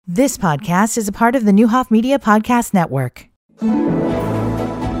This podcast is a part of the Newhoff Media Podcast Network.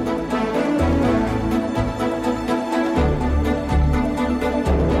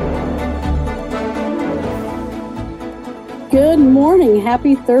 Good morning.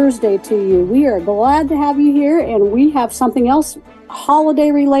 Happy Thursday to you. We are glad to have you here, and we have something else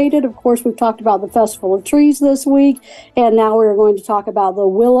holiday related. Of course, we've talked about the Festival of Trees this week, and now we're going to talk about the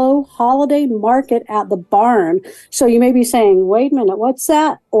Willow Holiday Market at the Barn. So you may be saying, wait a minute, what's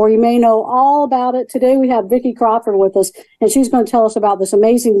that? Or you may know all about it. Today we have Vicki Crawford with us, and she's going to tell us about this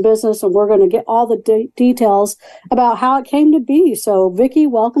amazing business, and we're going to get all the details about how it came to be. So Vicki,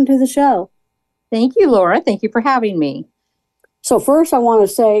 welcome to the show. Thank you, Laura. Thank you for having me. So first, I want to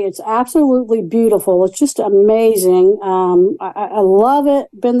say it's absolutely beautiful. It's just amazing. I love it.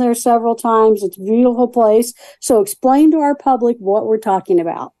 Been there several times. It's a beautiful place. So explain to our public what we're talking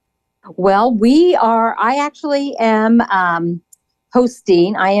about. Well, I actually am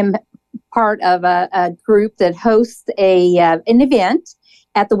hosting. I am part of a group that hosts an event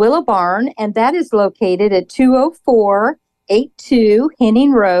at the Willow Barn, and that is located at 20482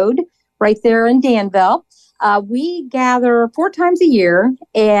 Henning Road, right there in Danville. We gather 4 times a year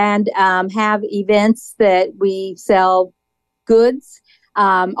and have events that we sell goods,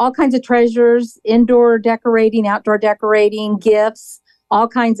 all kinds of treasures, indoor decorating, outdoor decorating, gifts, all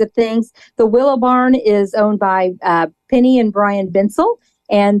kinds of things. The Willow Barn is owned by Penny and Brian Bensel,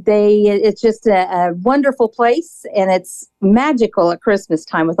 and it's just a wonderful place, and it's magical at Christmas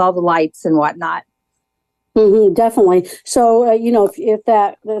time with all the lights and whatnot. Mm-hmm, definitely. So, if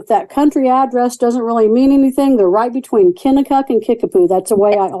that country address doesn't really mean anything, they're right between Kennecuck and Kickapoo. That's the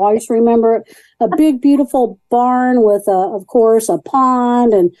way I always remember it. A big, beautiful barn with, of course, a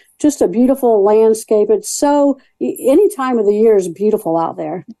pond and just a beautiful landscape. It's so, any time of the year is beautiful out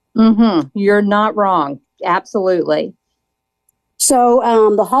there. Mm-hmm. You're not wrong. Absolutely. So,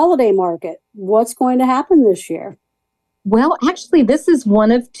 the holiday market, what's going to happen this year? Well, actually, this is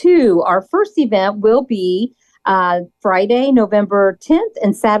one of 2. Our first event will be Friday, November 10th,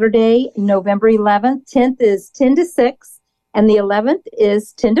 and Saturday, November 11th. 10th is 10 to 6, and the 11th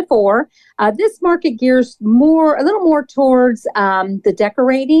is 10 to 4. This market gears a little more towards the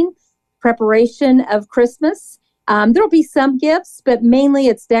decorating, preparation of Christmas. There'll be some gifts, but mainly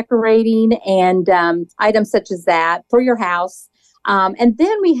it's decorating and items such as that for your house. And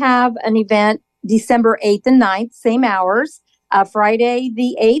then we have an event December 8th and 9th, same hours. Friday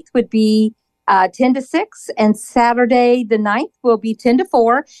the 8th would be 10 to 6, and Saturday the 9th will be 10 to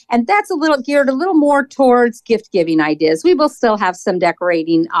 4. And that's geared a little more towards gift-giving ideas. We will still have some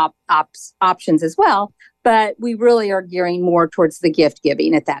decorating options as well, but we really are gearing more towards the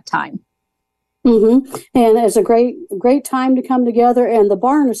gift-giving at that time. Mm-hmm. And it's a great time to come together, and the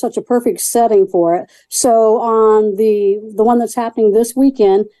barn is such a perfect setting for it. So on the one that's happening this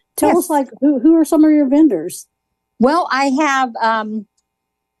weekend, tell us, who are some of your vendors? Well, I have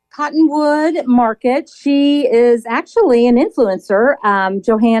Cottonwood Market. She is actually an influencer,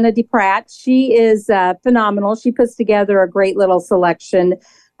 Johanna DePratt. She is phenomenal. She puts together a great little selection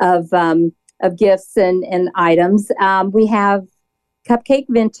of gifts and items. We have Cupcake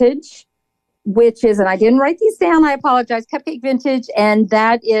Vintage, which is, and I didn't write these down, I apologize, Cupcake Vintage, and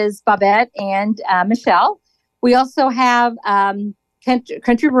that is Babette and Michelle. We also have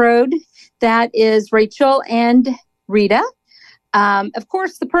Country Road, that is Rachel and Rita. Of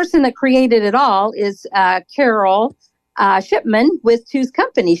course, the person that created it all is Carol Shipman with Two's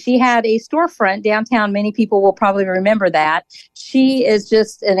Company. She had a storefront downtown. Many people will probably remember that. She is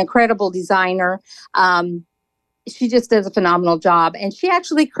just an incredible designer. She just does a phenomenal job. And she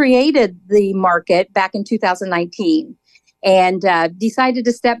actually created the market back in 2019 and decided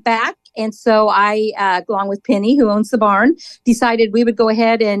to step back. And so I, along with Penny, who owns the barn, decided we would go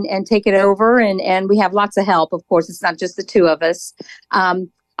ahead and take it over. And we have lots of help. Of course, it's not just the 2 of us.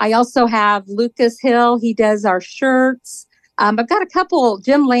 I also have Lucas Hill. He does our shirts. I've got a couple.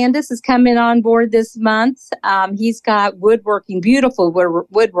 Jim Landis is coming on board this month. He's got beautiful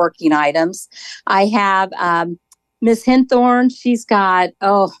woodworking items. I have Miss Henthorne. She's got,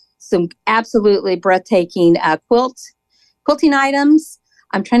 some absolutely breathtaking quilting items.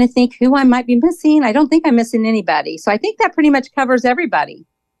 I'm trying to think who I might be missing. I don't think I'm missing anybody. So I think that pretty much covers everybody.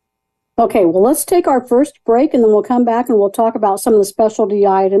 Okay, well, let's take our first break, and then we'll come back and we'll talk about some of the specialty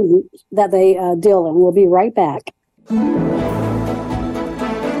items that they deal in. We'll be right back.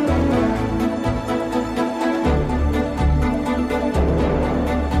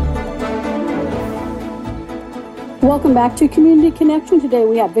 Welcome back to Community Connection. Today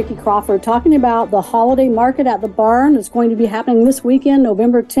we have Vicki Crawford talking about the holiday market at the barn. It's going to be happening this weekend,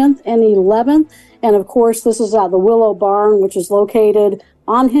 November 10th and 11th. And of course, this is at the Willow Barn, which is located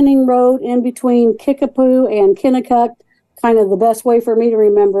on Henning Road in between Kickapoo and Kennecuck, kind of the best way for me to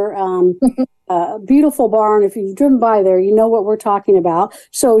remember. Beautiful barn. If you've driven by there, you know what we're talking about.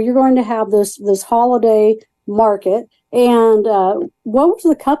 So you're going to have this holiday market. And what was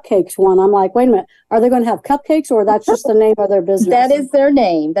the cupcakes one? I'm like, wait a minute, are they going to have cupcakes, or that's just the name of their business? That is their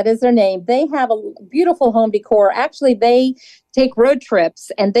name. That is their name. They have a beautiful home decor. Actually, they take road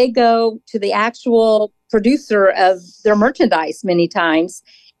trips and they go to the actual producer of their merchandise many times,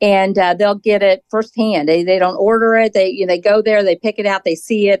 and they'll get it firsthand. They don't order it. They go there, they pick it out, they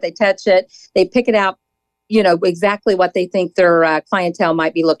see it, they touch it, they pick it out, exactly what they think their clientele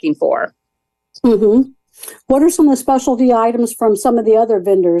might be looking for. Mm-hmm. What are some of the specialty items from some of the other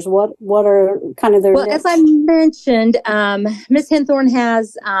vendors? What are kind of their Well, niche? as I mentioned, Miss Henthorn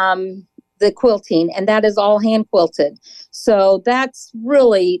has the quilting, and that is all hand quilted. So that's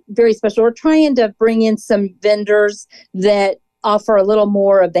really very special. We're trying to bring in some vendors that offer a little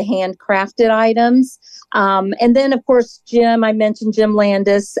more of the handcrafted items. And then, of course, I mentioned Jim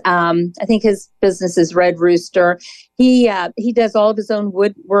Landis. I think his business is Red Rooster. He does all of his own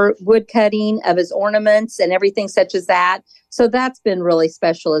wood cutting of his ornaments and everything such as that. So that's been really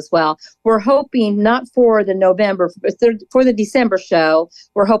special as well. We're hoping not for the November, but for the December show,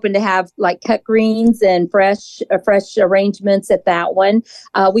 we're hoping to have like cut greens and fresh arrangements at that one.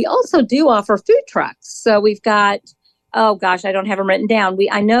 We also do offer food trucks. So we've got, oh gosh, I don't have them written down.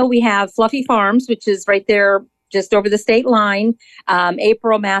 I know we have Fluffy Farms, which is right there just over the state line.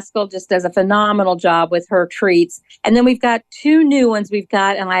 April Maskell just does a phenomenal job with her treats. And then we've got two new ones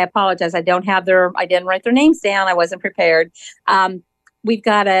and I apologize, I didn't write their names down. I wasn't prepared. We've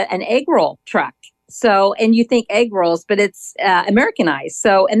got an egg roll truck. So, and you think egg rolls, but it's Americanized.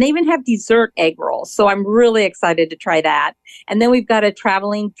 So, and they even have dessert egg rolls. So I'm really excited to try that. And then we've got a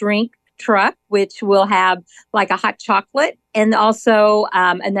traveling drink truck, which will have like a hot chocolate and also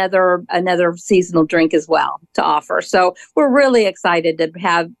another seasonal drink as well to offer. So we're really excited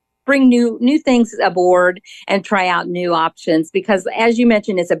to bring new things aboard and try out new options, because as you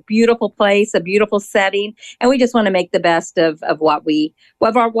mentioned, it's a beautiful place, a beautiful setting, and we just want to make the best of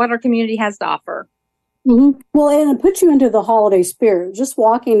what our community has to offer. Mm-hmm. Well, and it puts you into the holiday spirit. Just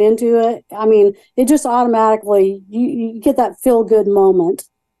walking into it, I mean, it just automatically you get that feel good moment.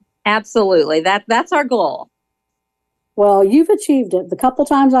 Absolutely. That's our goal. Well, you've achieved it. The couple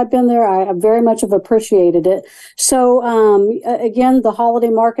times I've been there, I very much have appreciated it. So, again, the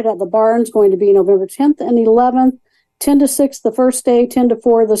holiday market at the barn is going to be November 10th and 11th, 10 to 6 the first day, 10 to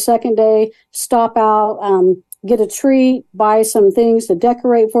 4 the second day. Stop out, get a treat, buy some things to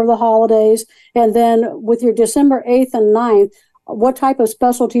decorate for the holidays. And then with your December 8th and 9th, what type of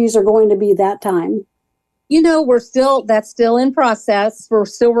specialties are going to be that time? That's still in process. We're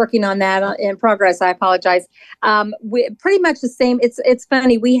still working on that in progress. I apologize. We pretty much the same. It's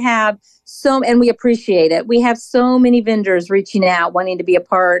funny. We have and we appreciate it. We have so many vendors reaching out, wanting to be a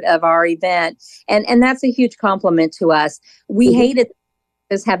part of our event. And that's a huge compliment to us. We hate it.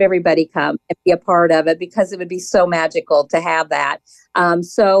 Just have everybody come and be a part of it, because it would be so magical to have that.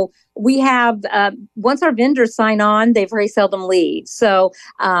 So we have, once our vendors sign on, they very seldom leave. So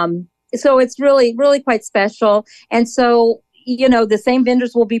it's really, really quite special. And so, the same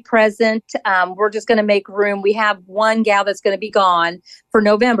vendors will be present. We're just going to make room. We have one gal that's going to be gone for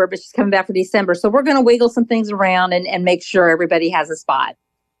November, but she's coming back for December. So we're going to wiggle some things around and make sure everybody has a spot.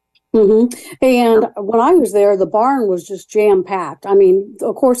 Mm-hmm. And when I was there, the barn was just jam-packed. I mean,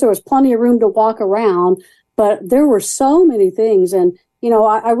 of course, there was plenty of room to walk around, but there were so many things. And,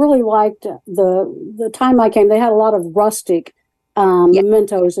 I really liked the time I came. They had a lot of rustic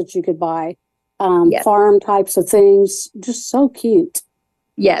mementos that you could buy, farm types of things, just so cute.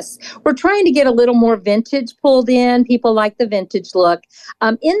 Yes, we're trying to get a little more vintage pulled in. People like the vintage look.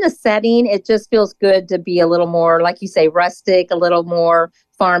 In the setting, it just feels good to be a little more, like you say, rustic, a little more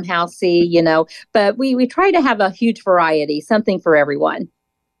farmhousey, but we try to have a huge variety, something for everyone.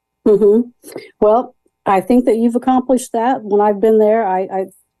 Mm-hmm. Well, I think that you've accomplished that. When I've been there, I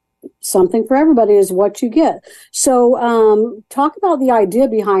something for everybody is what you get. So talk about the idea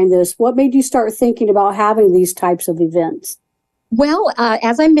behind this. What made you start thinking about having these types of events? Well,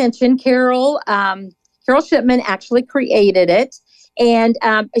 as I mentioned, Carol Shipman actually created it. And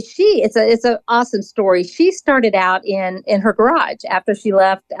it's an awesome story. She started out in her garage after she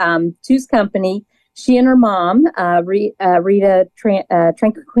left Two's company. She and her mom, Rita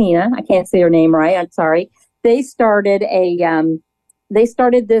Tranquina, I can't say her name right, I'm sorry. They started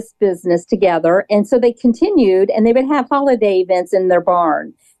this business together, and so they continued, and they would have holiday events in their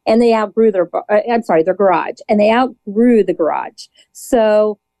barn, and they outgrew their garage, and they outgrew the garage.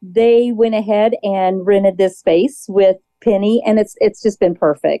 So they went ahead and rented this space with penny, and it's just been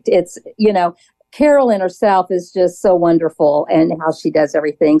perfect. It's, Carolyn herself is just so wonderful and how she does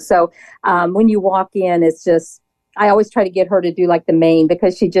everything. So when you walk in, it's just, I always try to get her to do like the main,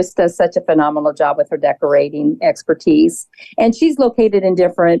 because she just does such a phenomenal job with her decorating expertise. And she's located in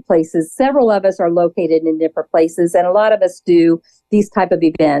different places. Several of us are located in different places, and a lot of us do these type of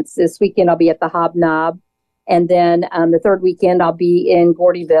events. This weekend, I'll be at the Hobnob. And then the third weekend, I'll be in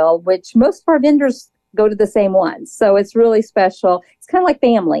Gordyville, which most of our vendors go to the same ones. So it's really special. It's kind of like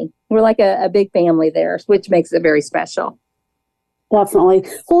family. We're like a big family there, which makes it very special. Definitely.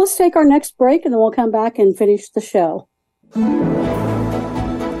 Well, let's take our next break, and then we'll come back and finish the show.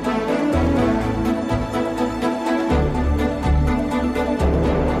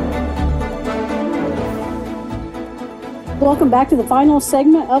 Welcome back to the final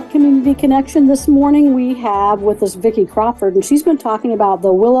segment of Community Connection. This morning we have with us Vicki Crawford, and she's been talking about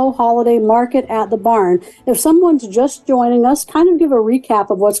the Willow Holiday Market at the Barn. If someone's just joining us, kind of give a recap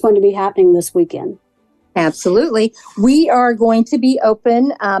of what's going to be happening this weekend. Absolutely. We are going to be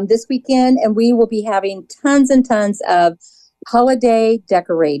open this weekend, and we will be having tons and tons of holiday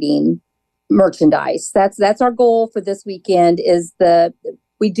decorating merchandise. That's our goal for this weekend.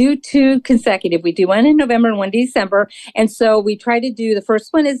 We do 2 consecutive. We do one in November and one in December. And so we try to do, the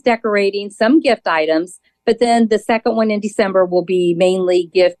first one is decorating, some gift items, but then the second one in December will be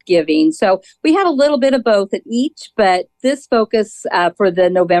mainly gift giving. So we have a little bit of both at each, but this focus for the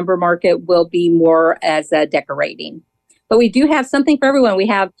November market will be more as decorating. But we do have something for everyone. We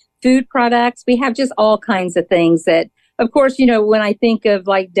have food products. We have just all kinds of things that, of course, when I think of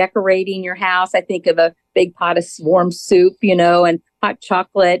like decorating your house, I think of a big pot of warm soup, and hot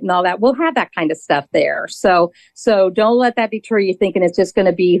chocolate and all that. We'll have that kind of stuff there. So don't let that deter you thinking it's just going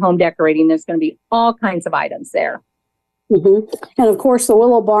to be home decorating. There's going to be all kinds of items there. Mm-hmm. And of course, the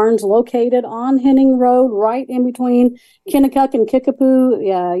Willow Barn's located on Henning Road, right in between Kennecott and Kickapoo.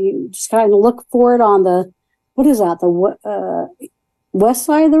 Yeah, you just kind of look for it on the, what is that, the west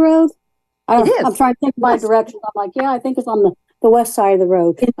side of the road? It is. I'm trying to think of my directions. I'm like, yeah, I think it's on the west side of the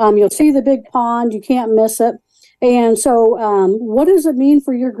road. You'll see the big pond. You can't miss it. And so what does it mean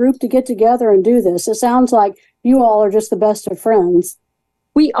for your group to get together and do this? It sounds like you all are just the best of friends.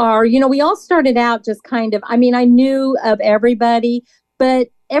 We are. We all started out just kind of, I knew of everybody, but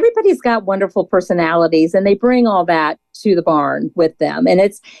everybody's got wonderful personalities, and they bring all that to the barn with them. And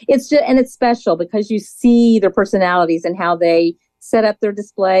it's special because you see their personalities and how they set up their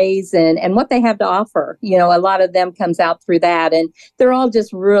displays and what they have to offer. A lot of them comes out through that, and they're all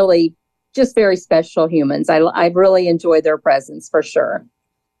just really just very special humans. I really enjoy their presence for sure.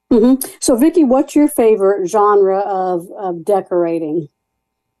 Mm-hmm. So Vicki, what's your favorite genre of decorating?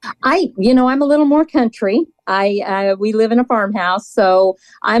 I'm a little more country. We live in a farmhouse, so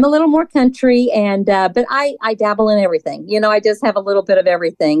I'm a little more country, and but I dabble in everything. I just have a little bit of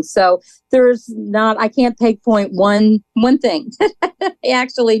everything. So I can't pinpoint one thing. I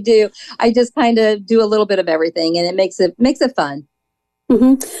actually do. I just kind of do a little bit of everything, and it makes it fun.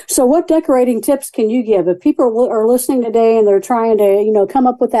 Mm-hmm. So what decorating tips can you give? If people are listening today and they're trying to, come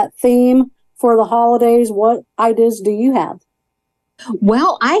up with that theme for the holidays, what ideas do you have?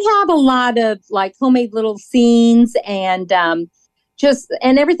 Well, I have a lot of like homemade little scenes and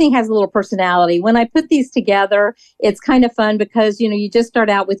and everything has a little personality. When I put these together, it's kind of fun because, you just start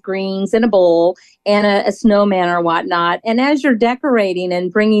out with greens in a bowl and a snowman or whatnot. And as you're decorating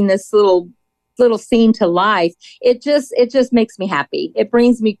and bringing this little scene to life, it just makes me happy. It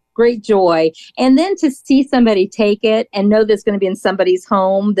brings me great joy. And then to see somebody take it and know that it's going to be in somebody's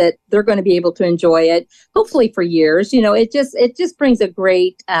home, that they're going to be able to enjoy it, hopefully for years, it just brings a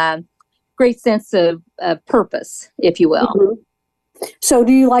great sense of purpose, if you will. Mm-hmm. So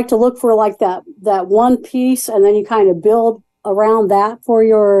do you like to look for like that one piece and then you kind of build around that for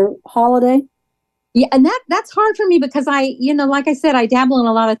your holiday? Yeah, and that's hard for me because like I said, I dabble in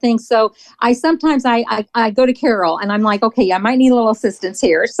a lot of things. So sometimes I go to Carol and I'm like, okay, I might need a little assistance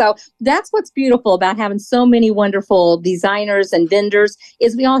here. So that's what's beautiful about having so many wonderful designers and vendors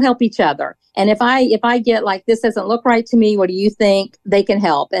is we all help each other. And if I get like, this doesn't look right to me, what do you think? They can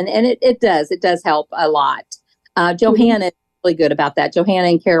help. And it does help a lot. Johanna is really good about that. Johanna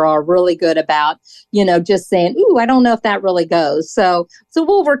and Carol are really good about, just saying, ooh, I don't know if that really goes. So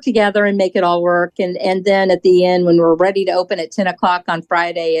we'll work together and make it all work. And then at the end, when we're ready to open at 10 o'clock on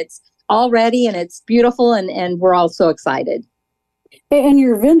Friday, it's all ready and it's beautiful and we're all so excited. And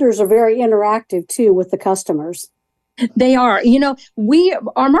your vendors are very interactive too with the customers. They are.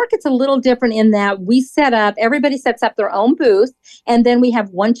 Our market's a little different in that everybody sets up their own booth, and then we have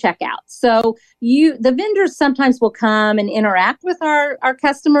one checkout. So the vendors sometimes will come and interact with our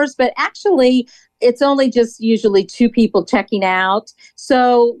customers, but actually it's only just usually two people checking out.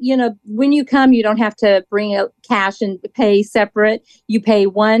 So, when you come, you don't have to bring out cash and pay separate. You pay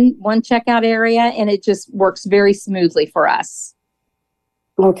one checkout area, and it just works very smoothly for us.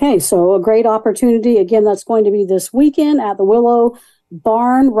 Okay, so a great opportunity. Again, that's going to be this weekend at the Willow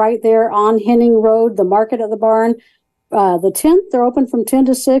Barn right there on Henning Road, the market at the barn. The 10th, they're open from 10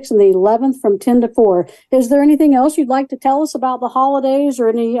 to 6, and the 11th from 10 to 4. Is there anything else you'd like to tell us about the holidays or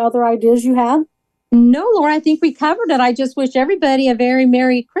any other ideas you have? No, Laura, I think we covered it. I just wish everybody a very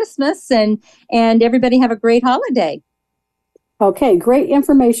Merry Christmas and everybody have a great holiday. Okay, great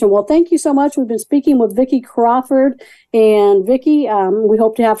information. Well, thank you so much. We've been speaking with Vicki Crawford. And Vicki, we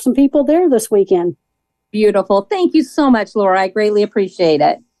hope to have some people there this weekend. Beautiful. Thank you so much, Laura. I greatly appreciate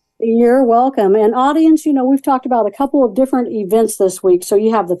it. You're welcome. And audience, we've talked about a couple of different events this week. So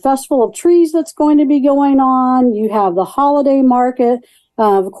you have the Festival of Trees that's going to be going on. You have the holiday market.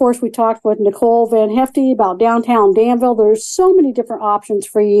 Of course, we talked with Nicole Van Hefty about downtown Danville. There's so many different options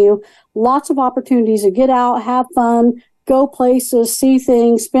for you. Lots of opportunities to get out, have fun, go places, see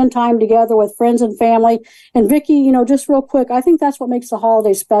things, spend time together with friends and family. And Vicki, just real quick, I think that's what makes the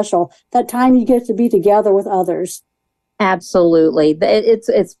holiday special, that time you get to be together with others. Absolutely.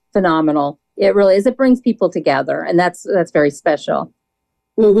 It's phenomenal. It really is. It brings people together, and that's very special.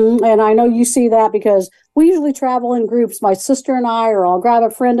 Mm-hmm. And I know you see that because we usually travel in groups, my sister and I, or I'll grab a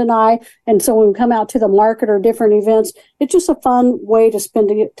friend and I. And so when we come out to the market or different events, it's just a fun way to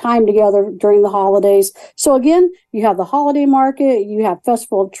spend time together during the holidays. So again, you have the holiday market, you have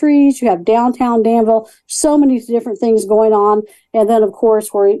Festival of Trees, you have downtown Danville, so many different things going on. And then, of course,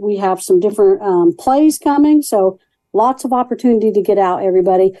 we have some different plays coming. So lots of opportunity to get out,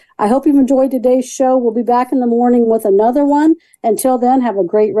 everybody. I hope you've enjoyed today's show. We'll be back in the morning with another one. Until then, have a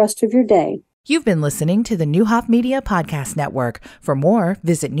great rest of your day. You've been listening to the Neuhoff Media Podcast Network. For more,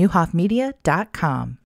 visit neuhoffmedia.com.